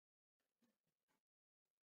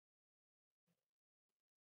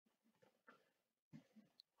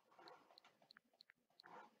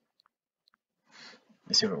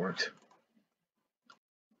Let's see if it works.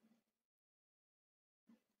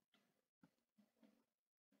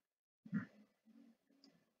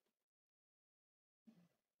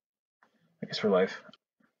 I guess for life.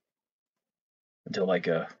 Until like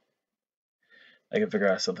I can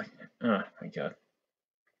figure out something. Oh my god.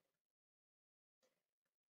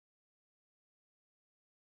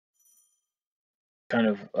 Kind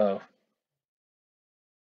of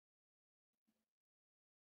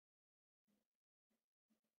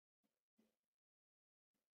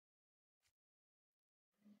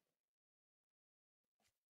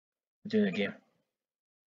doing the game.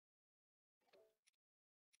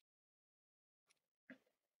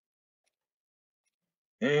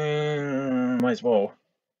 And might as well.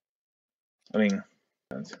 I mean,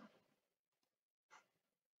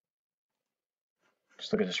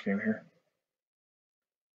 just look at the screen here.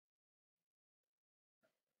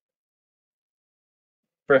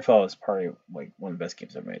 Breathfall is probably like one of the best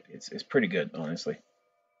games I've made. It's pretty good, honestly.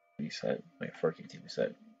 TV set, like 4K TV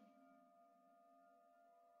set.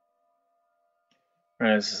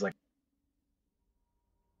 Alright, this is like.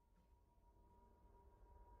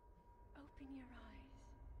 Open your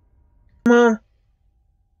eyes. Come on.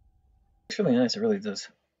 It's really nice. It really does.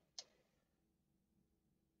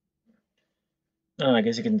 Oh, I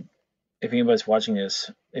guess you can, if anybody's watching this,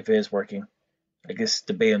 if it is working, I guess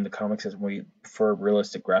debate in the comments is we prefer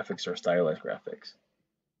realistic graphics or stylized graphics.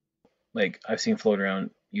 Like I've seen floating around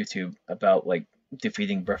YouTube about like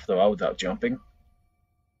defeating Breath of the Wild without jumping.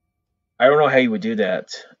 I don't know how you would do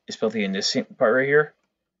that, especially in this part right here.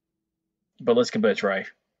 But let's give it a try.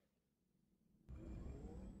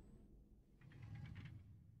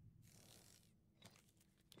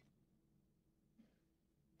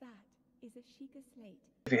 That is a Sheikah slate.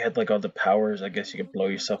 If you had like all the powers, I guess you could blow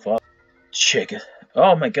yourself up. Check it.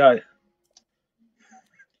 Oh my god.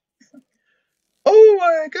 Oh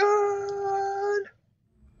my god.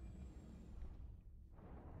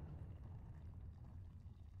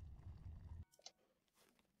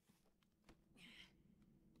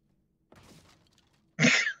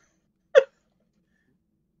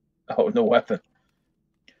 Oh, no weapon.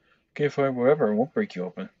 Okay, fine, whatever. It won't break you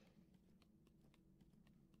open.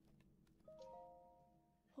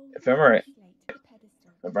 If I'm right,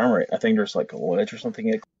 I think there's like a ledge or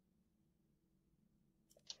something.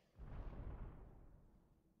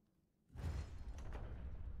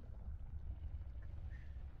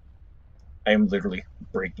 I am literally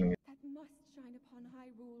breaking it. That must shine upon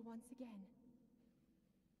Hyrule once again.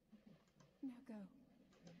 Now go.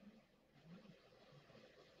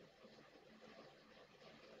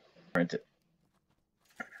 Print it.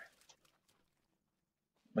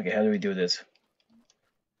 Okay, how do we do this?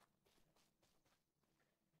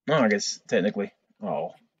 Oh, I guess technically.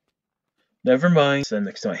 Oh. Never mind. It's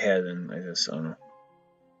next to my head, and I don't know.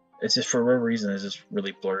 It's just for whatever reason, it's just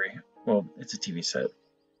really blurry. Well, it's a TV set.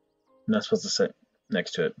 I'm not supposed to sit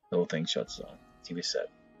next to it. The whole thing shuts on. TV set.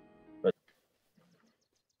 But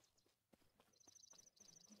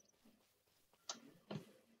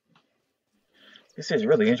this is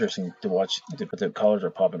really interesting to watch, but the colors are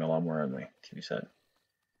popping a lot more on my TV set.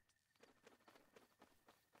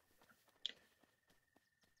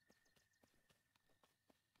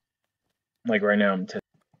 Like right now, I'm testing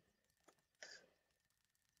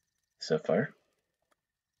Sapphire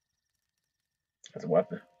as a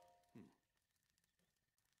weapon.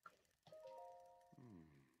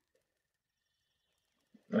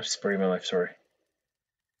 I'm spreading my life story.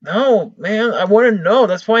 No, man, I want to know.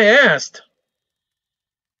 That's why I asked.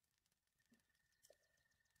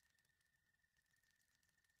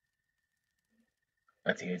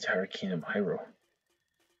 At the entire kingdom, Hyrule.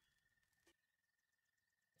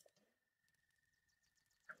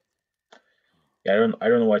 Yeah, I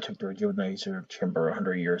don't know why it took the Rejuvenator Chamber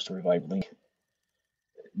 100 years to revive Link.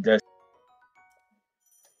 That's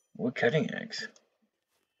what cutting eggs.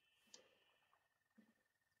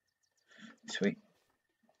 Sweet.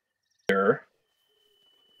 Sure.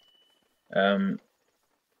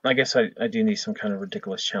 I guess I do need some kind of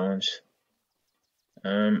ridiculous challenge.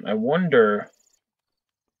 I wonder.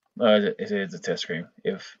 It is a test screen.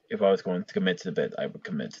 If I was going to commit to the bit, I would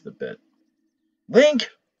commit to the bit. Link.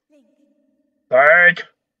 Back.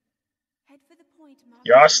 Head for the point,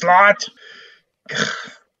 Your slot.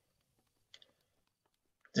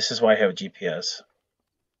 This is why I have a GPS.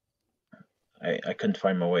 I couldn't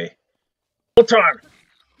find my way. Hold on.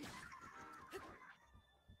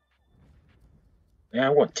 Yeah,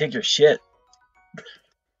 I'm gonna take your shit.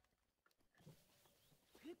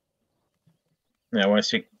 Yeah, when I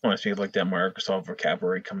speak like that, Microsoft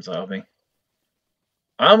vocabulary comes out of me.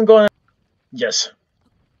 I'm gonna. Yes.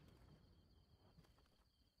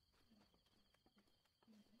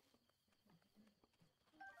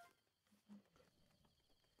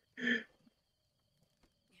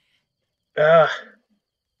 Ah.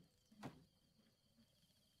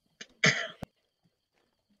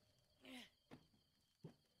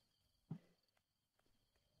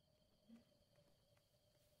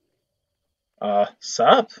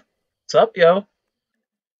 Sup? Sup, yo?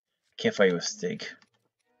 Can't fight with steak.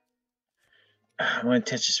 My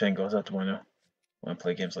attention span goes out the window when I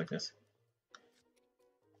play games like this.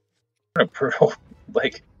 Kind of brutal.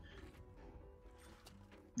 Like,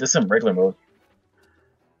 this is some regular mode.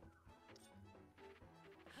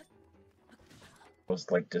 It was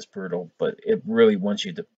like this brutal, but it really wants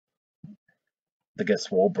you to get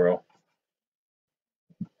swole, bro.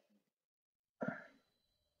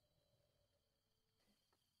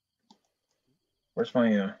 Where's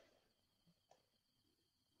my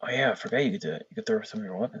Oh yeah, I forgot you could do it. You could throw some of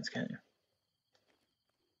your weapons, can't you?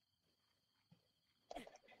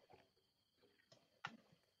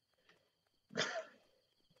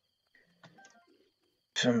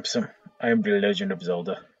 Some. I am the Legend of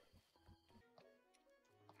Zelda.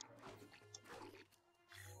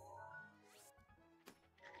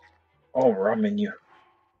 Oh, raw menu.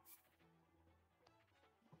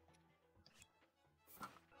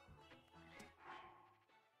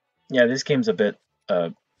 Yeah, this game's a bit.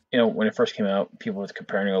 When it first came out, people was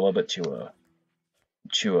comparing it a little bit to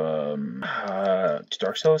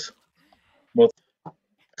Dark Souls. Well,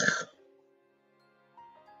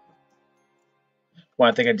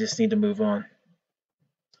 I think I just need to move on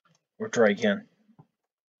or try again.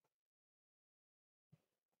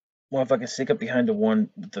 Well, if I can sneak up behind the one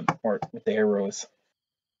with the art with the arrows.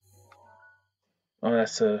 Oh,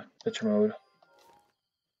 that's a picture mode.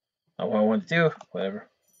 Not what I want to do. Whatever.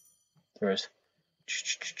 There is.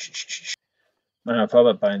 I don't know, I thought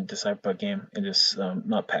about buying this iPod game and just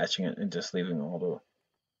not patching it and just leaving all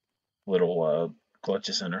the little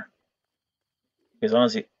glitches in there. Because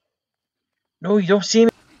honestly, no, you don't see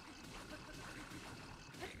me.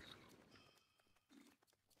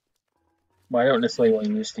 Well, I don't necessarily want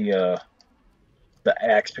to use the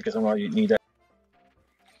axe because I'm going to need that.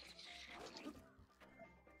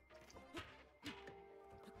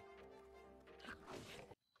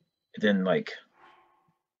 And then like.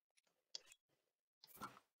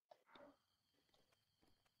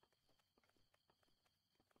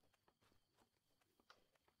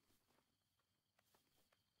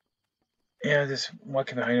 Yeah, this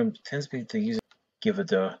walking behind him tends to be to use it, give it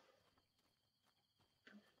the.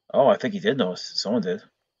 Oh, I think he did notice. Someone did.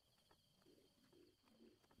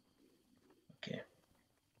 Okay.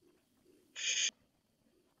 Shh.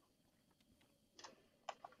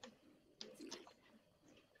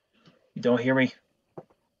 You don't hear me?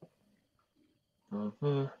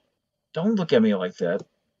 Don't look at me like that.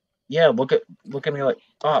 Yeah, look at me like.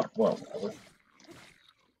 Ah, well.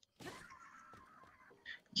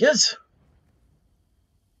 Yes.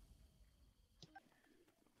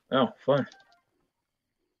 Oh, fun.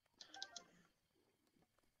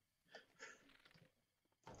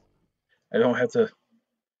 I don't have to.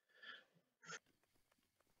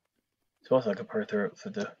 Suppose I could part through for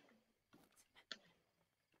the.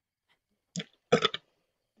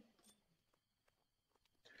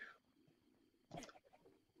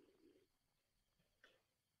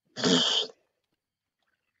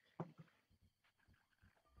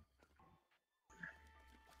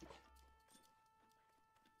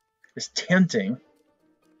 It's tempting.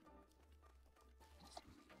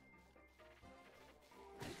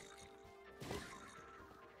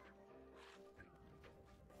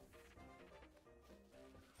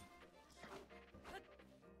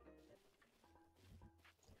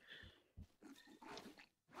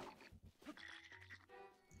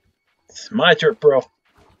 It's my turn, bro.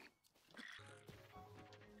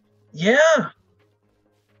 Yeah.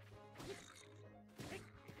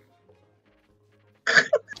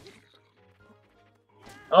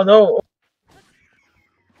 Oh no.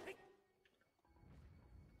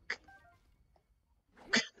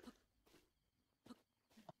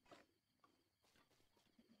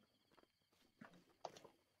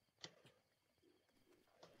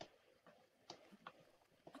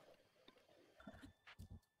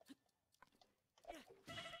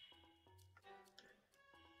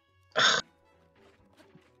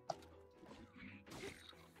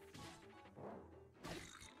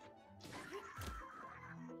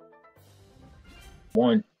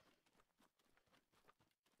 One.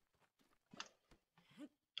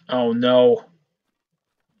 Oh no.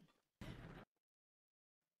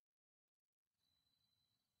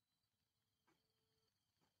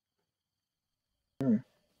 I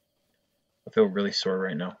feel really sore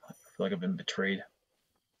right now. I feel like I've been betrayed.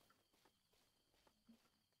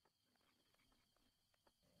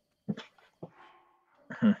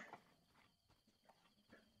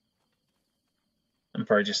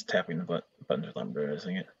 probably just tapping the buttons without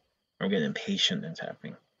realizing it. I'm getting impatient and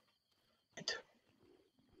tapping. Really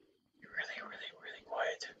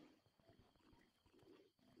quiet.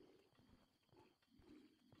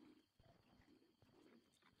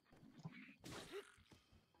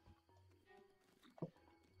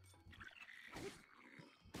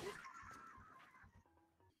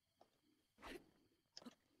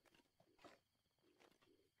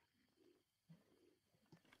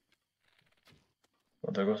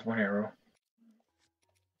 Well, there goes one arrow.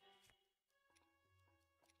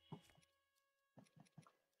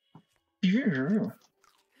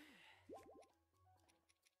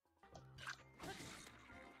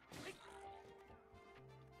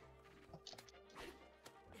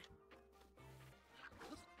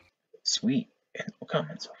 Sweet. And no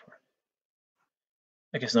comments so far.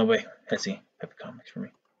 I guess nobody has any happy comics for me.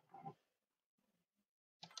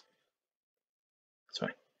 That's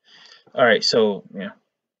fine. Alright, so, yeah.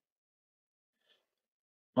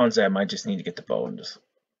 Honestly, I might just need to get the bow and just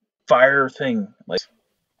fire thing. Like,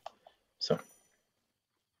 so,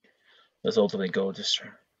 let's ultimately go just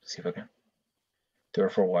see if I can do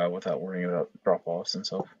it for a while without worrying about drop-offs and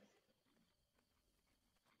stuff.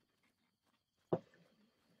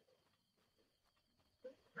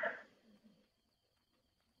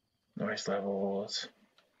 Noise levels.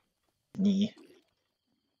 Knee.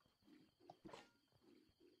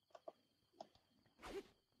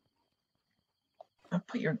 Oh,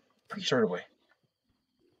 put your sword away.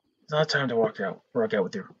 It's not time to walk out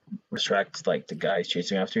with your distract like the guys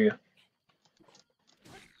chasing after you.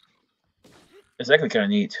 It's actually kind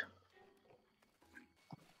of neat.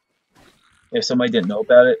 If somebody didn't know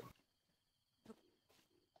about it,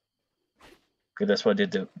 because that's what I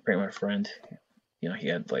did to prank my friend. You know, he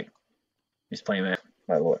had like he's playing that.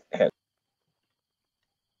 Had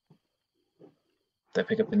did I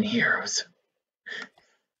pick up any heroes?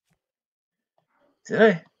 Did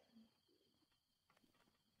I?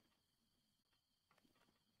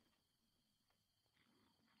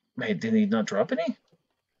 Wait, did he not drop any?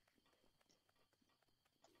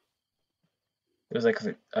 It was like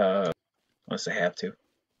unless I have to,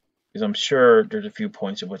 because I'm sure there's a few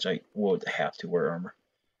points at which I would have to wear armor.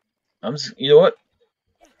 You know what?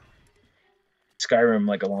 Skyrim,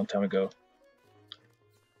 like a long time ago,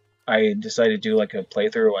 I decided to do like a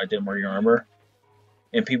playthrough where I didn't wear your armor,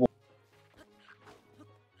 and people.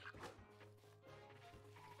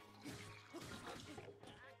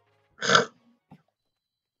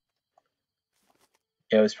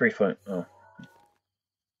 Yeah, it was pretty fun. Oh,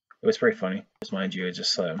 it was pretty funny. Just mind you, I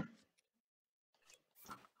just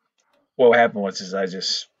what happened was I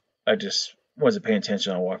just wasn't paying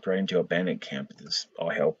attention. I walked right into a bandit camp. This all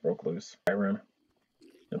hell broke loose. Skyrim,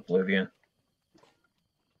 Oblivion.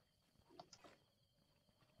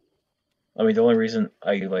 I mean, the only reason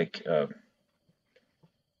I like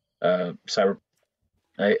Cyber,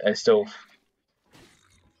 I still.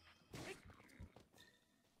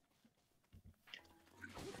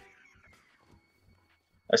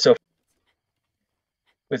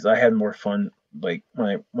 Because I had more fun like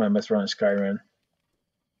when I messed around in Skyrim.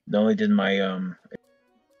 Not only did my there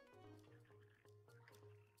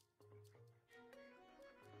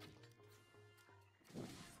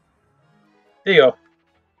you go.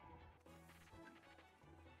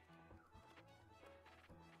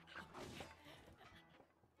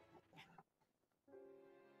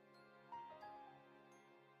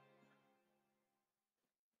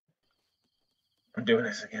 I'm doing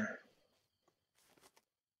this again.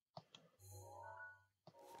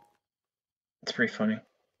 It's pretty funny.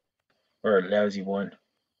 Or a lousy one.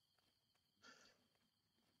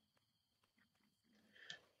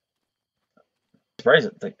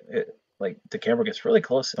 Surprised that like the camera gets really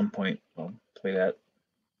close at some point. I'll play that.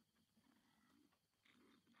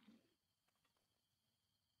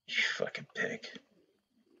 You fucking pig.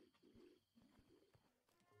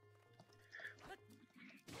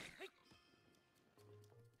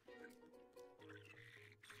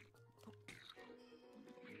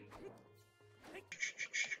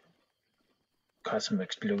 Cause some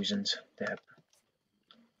explosions. That.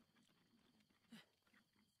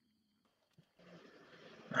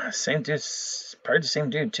 Same dude. Probably the same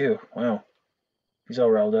dude too. Wow. He's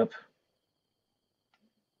all riled up.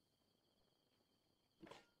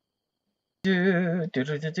 Do do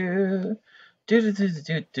do do do do do do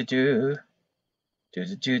do do do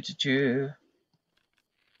do do do do.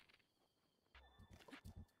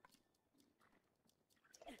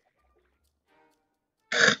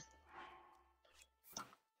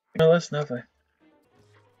 No, that's nothing.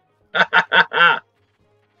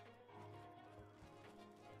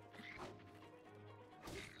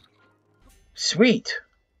 Sweet.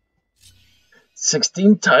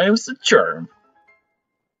 16 times the charm.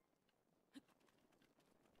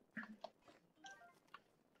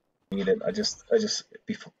 Need it. It'd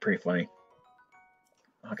be pretty funny.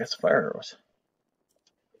 Oh, I got some fire arrows.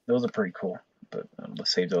 Those are pretty cool, but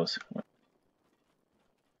let's save those.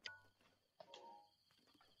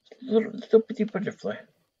 Little bitty butterfly.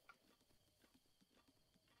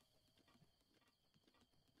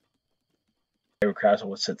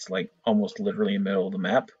 Castle sits like almost literally in the middle of the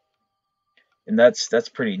map, and that's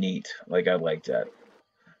pretty neat. Like I like that.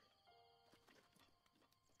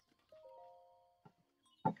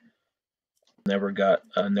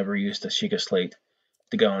 Never used a Sheikah slate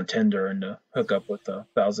to go on Tinder and to hook up with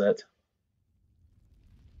Balzette.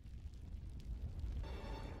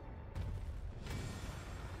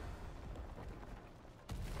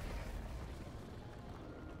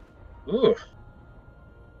 Ooh.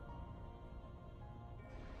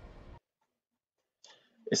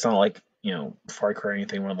 It's not like, Far Cry or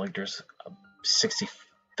anything where like there's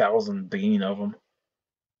 60,000 billion of them.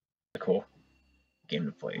 Cool game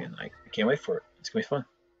to play, and I can't wait for it. It's gonna be fun.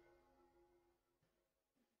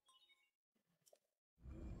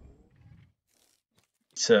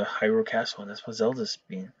 It's a Hyrule Castle, and that's what Zelda's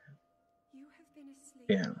been.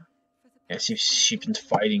 Yeah. Yeah, she's been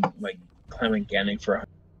fighting, like, climbing Ganon for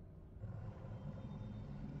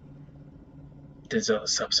the Zelda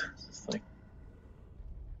substance. It's like,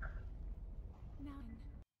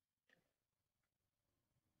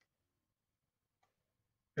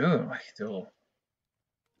 ooh, I still.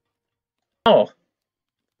 Oh!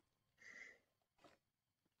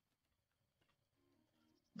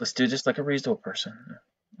 Let's do this like a reasonable person.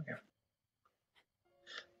 Okay.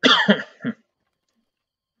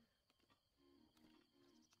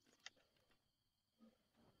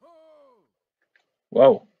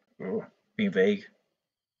 Whoa. Ooh, being vague.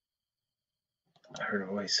 I heard a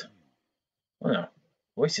voice. Oh no.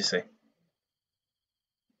 Voice you say?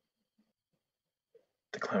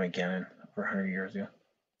 The climbing Ganon over 100 years ago.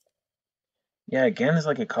 Yeah, Ganon is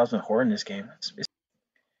like a cosmic horror in this game.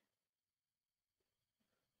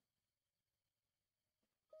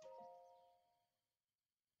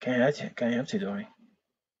 Can I have to, do I?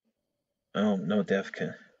 Oh, no death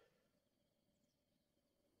can.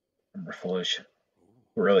 Remember foolish.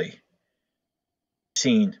 Really?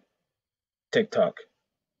 Scene. TikTok.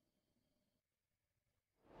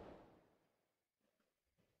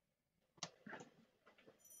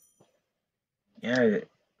 Yeah,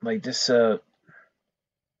 like this, I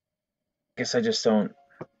guess I just don't.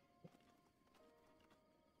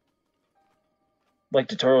 Like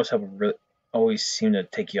tutorials have always seem to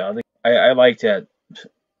take you out of the. I like that.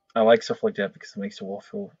 I like stuff like that because it makes the world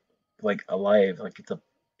feel like alive, like it's a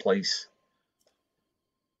place.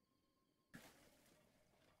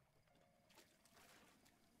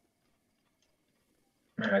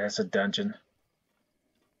 That's a dungeon.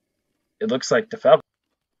 It looks like the Falcon,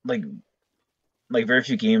 like very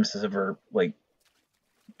few games has ever like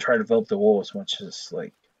try to develop the world as much as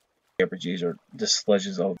like RPGs or just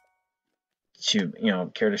Legends of.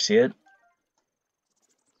 Care to see it?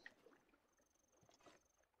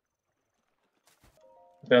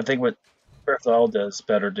 But I think what Breath of the Wild does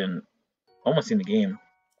better than almost in the game,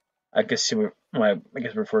 I guess what I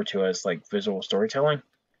guess referred to as like visual storytelling,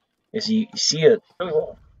 is you see it really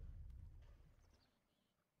well.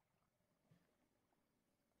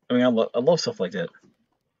 I mean, I love stuff like that.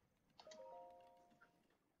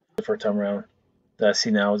 The first time around that I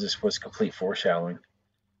see now just was complete foreshadowing,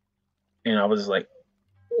 and I was just like,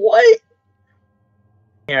 what?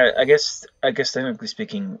 Yeah, I guess technically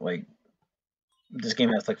speaking, like this game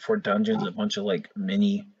has like 4 dungeons, a bunch of like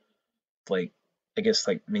mini, like I guess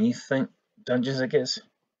like mini thing dungeons. I guess.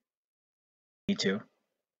 Me too.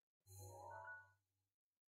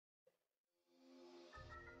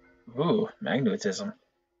 Ooh, magnetism.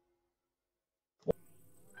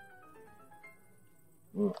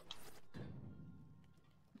 Ooh.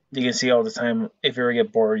 You can see all the time. If you ever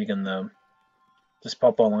get bored, you can just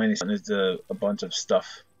pop online and there's a bunch of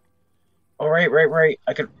stuff. Oh, right.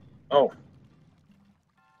 I could. Oh.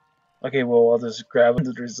 Okay, well, I'll just grab it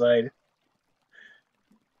to the side.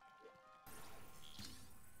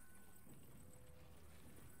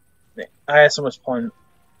 I had so much fun,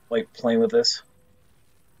 like, playing with this.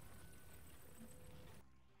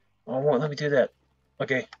 Oh, won't let me do that.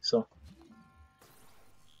 Okay, so.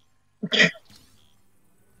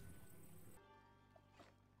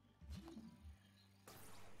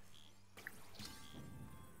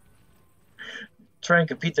 Try and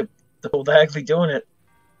compete the people that actually doing it.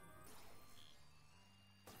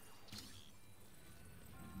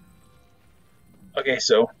 Okay,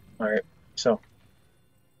 so. Alright, so.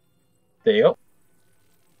 There you go.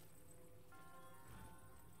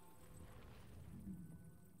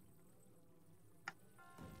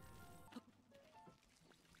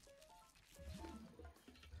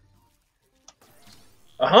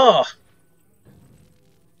 Aha!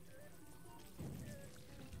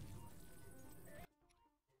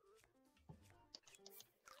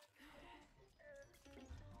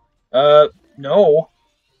 No.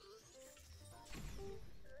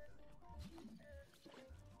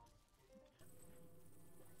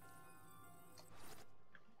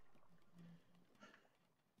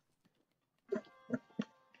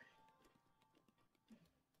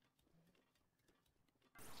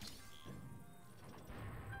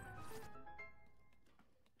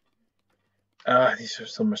 Ah, these are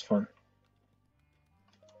so much fun.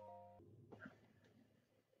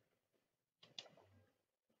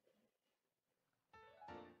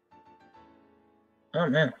 Oh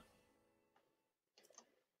man.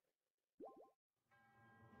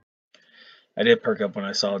 I did perk up when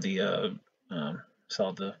I saw the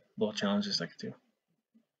little challenges I could do.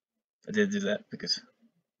 I did do that because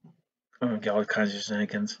get all kinds of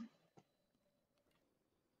shenanigans.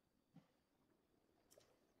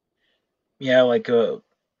 Yeah, like I don't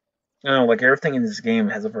know, like everything in this game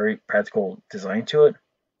has a very practical design to it,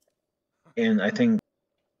 and I don't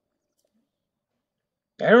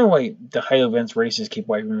know why the high events races keep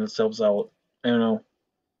wiping themselves out. I don't know.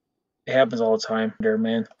 It happens all the time there,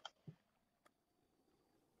 man.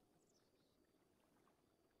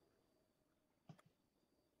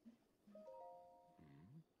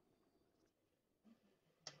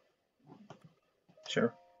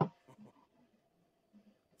 Sure.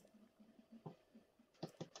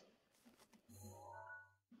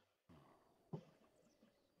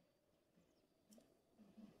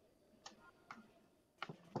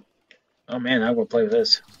 Oh man, I'm gonna play with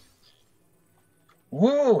this.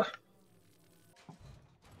 Woo!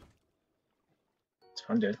 It's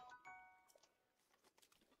fun, dude.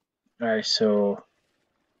 Alright, so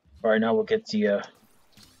alright now we'll get the at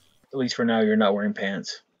least for now you're not wearing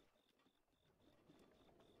pants.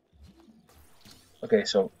 Okay,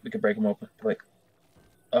 so we can break them open. Like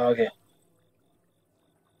okay.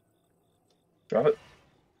 Drop it.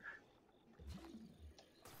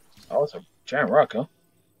 Oh, it's a giant rock, huh?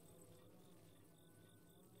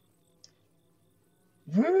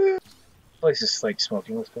 Woo! Place is like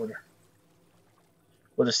smoking. Let's go there.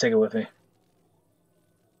 We'll just take it with me.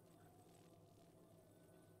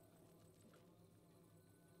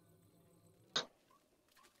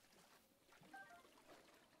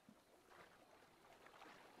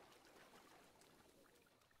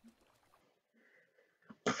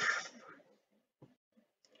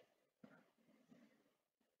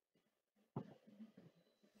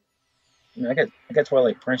 I mean, I got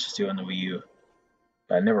Twilight Princess 2 on the Wii U,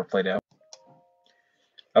 but I never played out.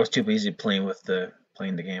 I was too busy playing the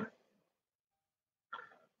game.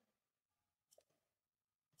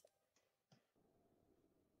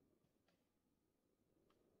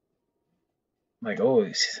 Like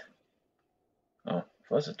always. Oh,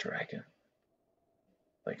 if I was a dragon,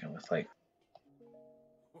 like I was like,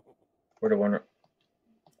 or the one,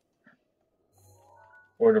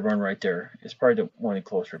 or the one right there. It's probably the one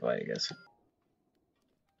closer by, I guess.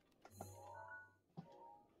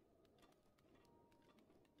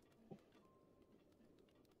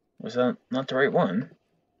 Was that not the right one?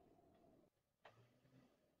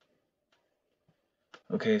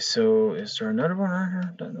 Okay, so is there another one on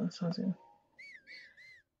here? That sounds good.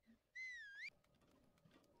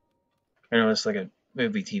 I know it's like a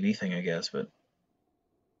movie TV thing, I guess, but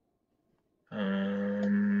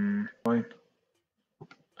fine.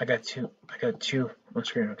 I got two. I got two on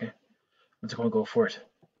screen. Okay, let's go for it.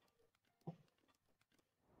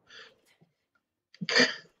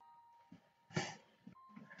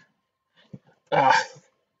 Ah,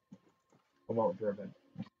 come on, Durban.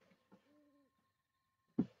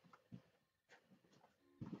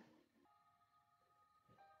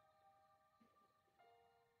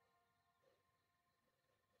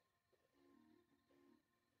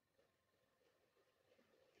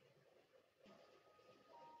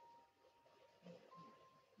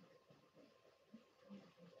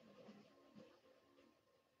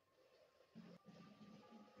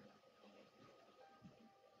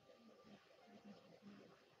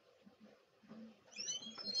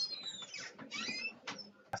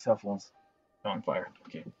 Cell phones on fire.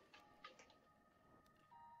 Okay.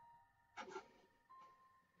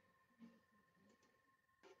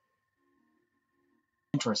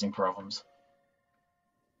 Interesting problems.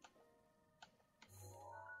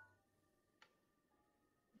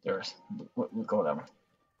 There's we'll go with that one.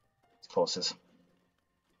 It's closest.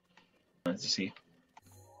 to see.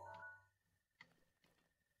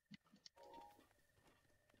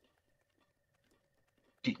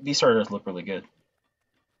 These starters look really good.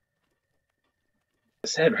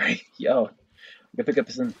 His head, right? Yo, I can pick up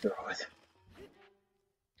his and throw it.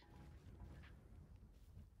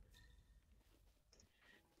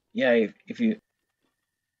 Yeah, if you.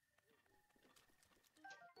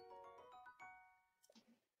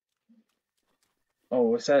 Oh,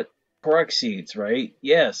 what's that? Correct seeds, right?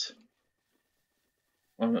 Yes.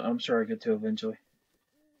 I'm sure I get to eventually.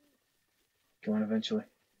 Go on eventually.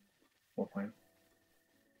 We'll find.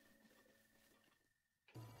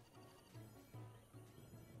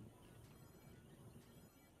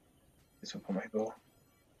 This one for my bow.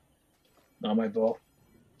 Not my bow.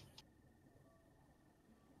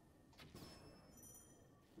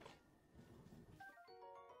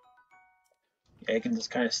 Yeah, I can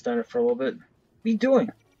just kind of stun it for a little bit. What are you doing?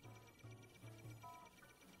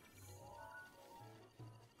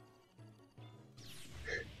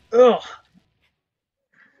 Ugh.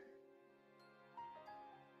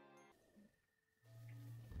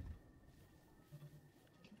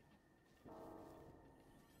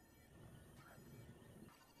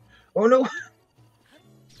 Oh no.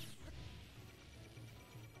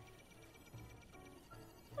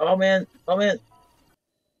 Oh man. Oh man.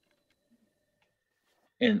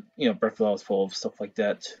 And Breath of the Wild is full of stuff like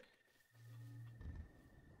that.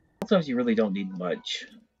 Sometimes you really don't need much.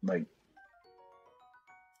 Like,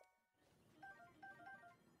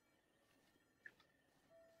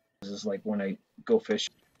 this is like when I go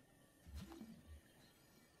fish.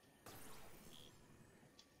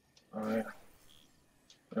 I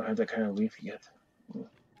don't have that kind of leaf yet.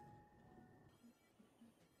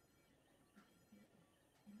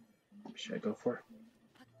 Should I go for it?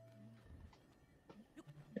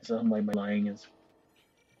 It's not like my lying is.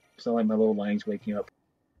 It's not like my little lying's waking up.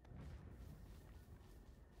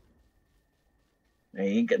 I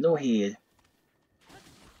ain't got no head.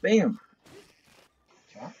 Bam.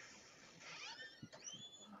 Yeah.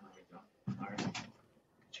 Alright.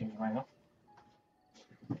 Change mine up.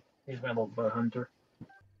 Here's my little bug hunter.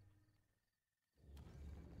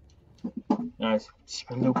 Nice. It's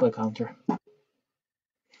my little bug hunter.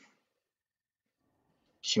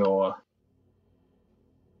 Sure.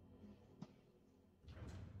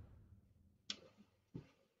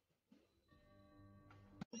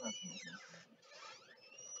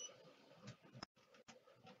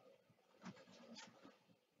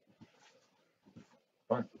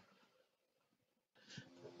 Fun.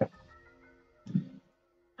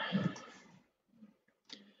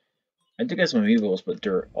 I do get some amiibos, but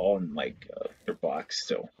they're all in like their box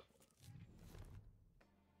still.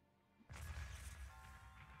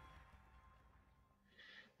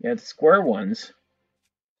 Yeah, the square ones.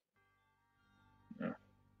 No.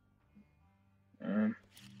 Um,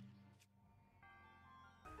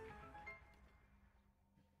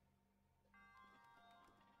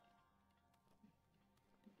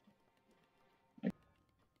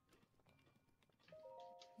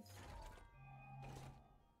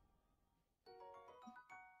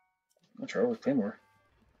 I'll try with Claymore.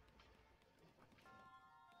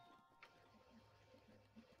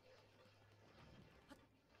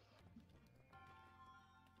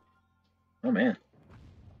 Oh man.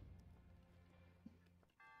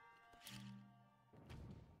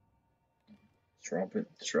 Drop it.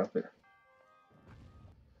 Drop it.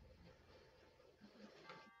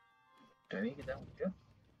 Do I need to get that one too?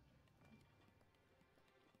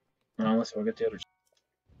 No, unless I'll get the other.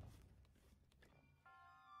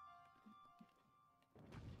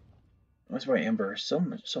 That's why Amber is so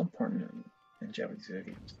important in Japanese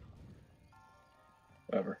video games.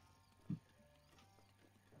 Whatever.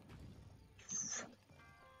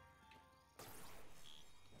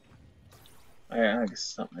 I guess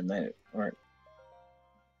it's not my night. Alright.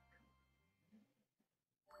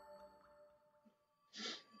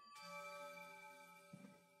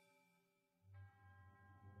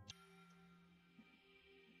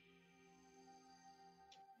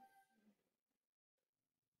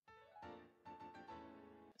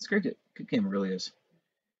 It's a great. Good game, it really is.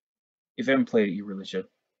 If you haven't played it, you really should.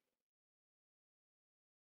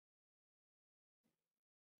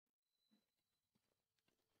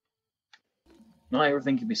 Not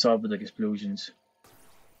everything can be solved with like explosions.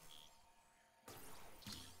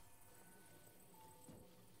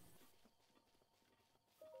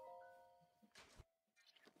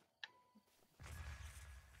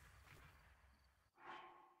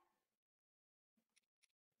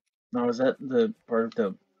 Now, is that the part of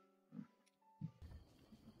the?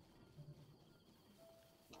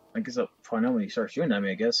 I guess I'll find out when you start shooting at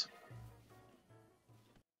me, I guess.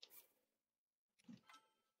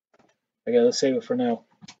 I gotta save it for now.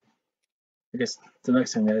 I guess the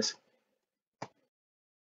next time, guys.